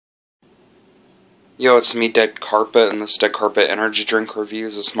Yo, it's me, Deadcarpet, and this Deadcarpet energy drink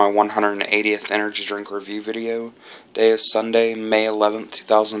reviews. This is my 180th energy drink review video. Day is Sunday, May 11th,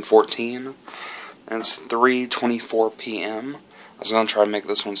 2014, and it's 3:24 p.m. I was going to try to make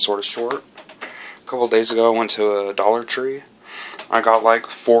this one sort of short. A couple of days ago, I went to a Dollar Tree. I got like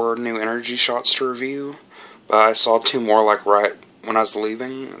 4 new energy shots to review, but I saw 2 more like right when I was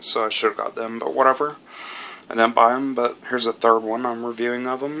leaving, so I should have got them, but whatever. I didn't buy them, but here's a third one I'm reviewing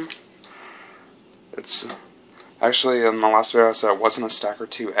of them. It's actually, in my last video I said it wasn't a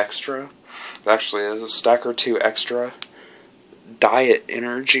Stacker-2 Xtra. It actually is a Stacker-2 Xtra Diet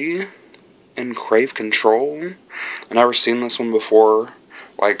Energy and Crave Control. I've never seen this one before,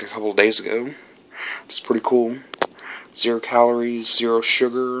 like a couple of days ago. It's pretty cool. 0 calories, 0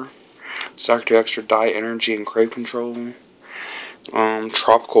 sugar. Stacker-2 Xtra Diet Energy and Crave Control.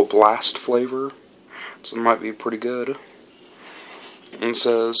 Tropical Blast flavor. So it might be pretty good. And it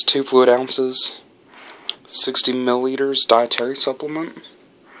says 2 fluid ounces. 60 milliliters dietary supplement.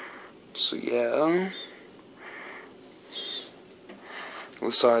 So yeah.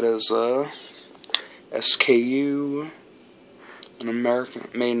 This side is SKU in America,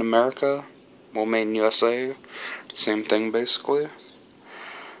 made in America. Well, made in USA. Same thing basically.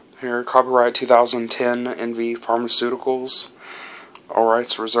 Here, copyright 2010 NV Pharmaceuticals. All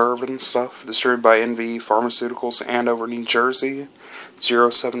rights reserved and stuff. Distributed by NV Pharmaceuticals, Andover, New Jersey.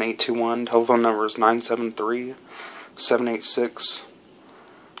 07821. Telephone number is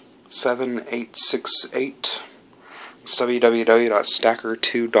 973-786-7868. It's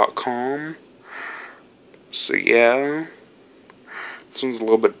www.stacker2.com. So yeah. This one's a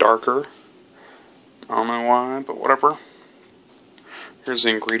little bit darker. I don't know why, but whatever. Here's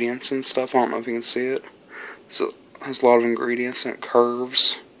the ingredients and stuff. I don't know if you can see it. So it has a lot of ingredients and it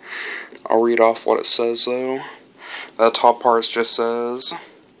curves. I'll read off what it says though. The top part just says,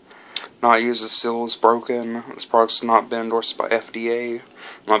 not used, the seal is broken. This product's not been endorsed by FDA.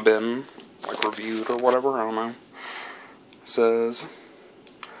 Not been, like, reviewed or whatever. I don't know. It says,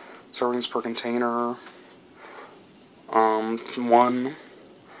 servings per container. 1.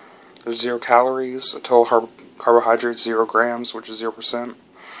 There's 0 calories. Total carbohydrates 0 grams, which is 0%.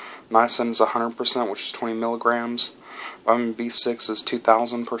 Niacin is 100%, which is 20 milligrams. Vitamin B6 is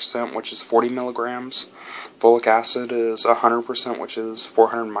 2,000%, which is 40 milligrams. Folic acid is 100%, which is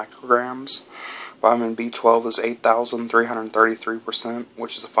 400 micrograms. Vitamin B12 is 8,333%,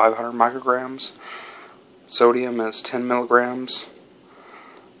 which is 500 micrograms. Sodium is 10 milligrams.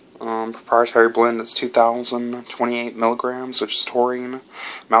 Proprietary blend is 2,028 milligrams, which is taurine.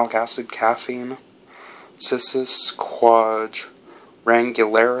 Malic acid, caffeine. Cissus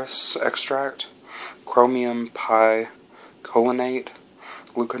quadrangularis extract. Chromium picolinate,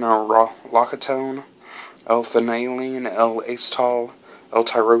 gluconolocatone, L-phenylene, L-acetal,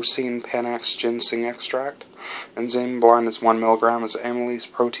 L-tyrosine, Panax ginseng extract. Enzyme blind is 1 milligram, is amylase,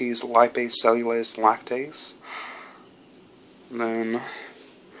 protease, lipase, cellulase, and lactase. And then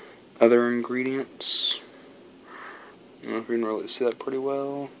other ingredients. I don't know if you can really see that pretty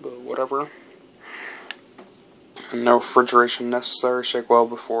well, but whatever. No refrigeration necessary. Shake well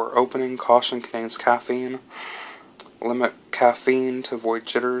before opening. Caution, contains caffeine. Limit caffeine to avoid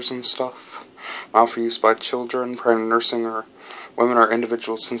jitters and stuff. Not for use by children, pregnant, nursing, or women or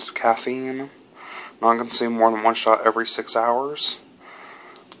individuals sensitive to caffeine. Not consume more than 1 shot every 6 hours.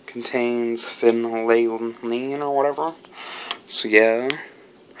 Contains phenylalanine or whatever. So yeah.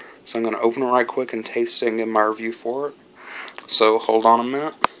 So I'm going to open it right quick and taste it and give my review for it. So hold on a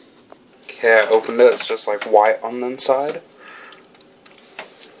minute. Okay, I opened it. It's just like white on the inside.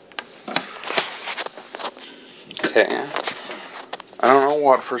 Okay. I don't know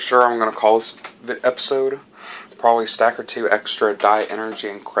what for sure I'm going to call this episode. Probably Stacker-2 Xtra Diet Energy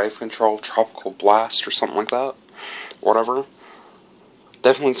and Crave Control Tropical Blast or something like that. Whatever.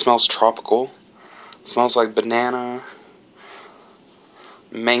 Definitely smells tropical. It smells like banana,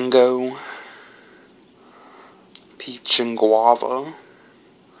 mango, peach, and guava.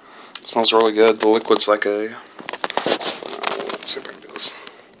 It smells really good. The liquid's like a, let's see if I can do this,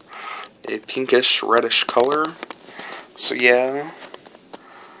 a pinkish, reddish color. So yeah,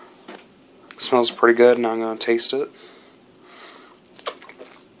 it smells pretty good. Now I'm going to taste it.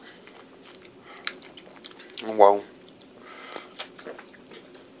 Whoa.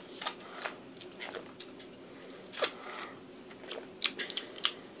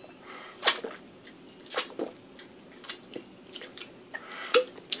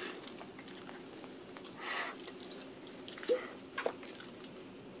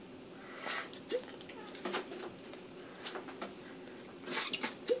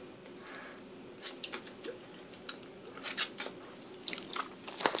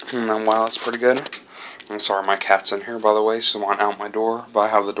 And then, wow, that's pretty good. I'm sorry, my cat's in here, by the way. She's wanting out my door, but I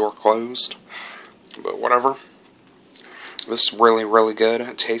have the door closed. But whatever. This is really, really good.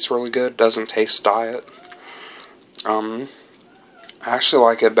 It tastes really good. Doesn't taste diet. I actually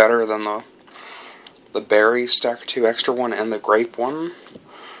like it better than the berry Stacker-2 Xtra one and the grape one.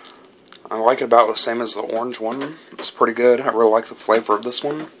 I like it about the same as the orange one. It's pretty good. I really like the flavor of this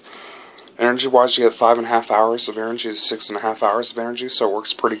one. Energy-wise, you get 5.5 hours of energy to 6.5 hours of energy, so it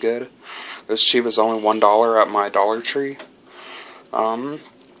works pretty good. It's cheap as only $1 at my Dollar Tree.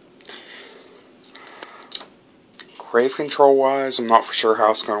 Crave control-wise, I'm not for sure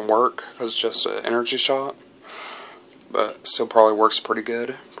how it's going to work, because it's just an energy shot. But still probably works pretty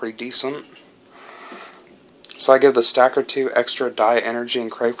good, pretty decent. So I give the Stacker-2 Xtra Diet Energy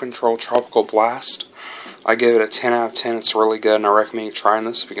and Crave Control Tropical Blast. I give it a 10 out of 10. It's really good, and I recommend you trying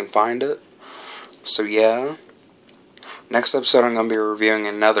this if you can find it. So yeah. Next episode I'm going to be reviewing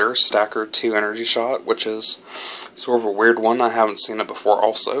another Stacker-2 Energy Shot, which is sort of a weird one. I haven't seen it before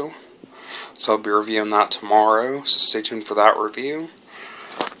also. So I'll be reviewing that tomorrow, so stay tuned for that review.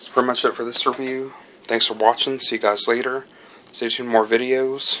 That's pretty much it for this review. Thanks for watching. See you guys later. Stay tuned for more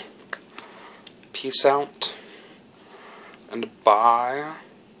videos. Peace out. And bye.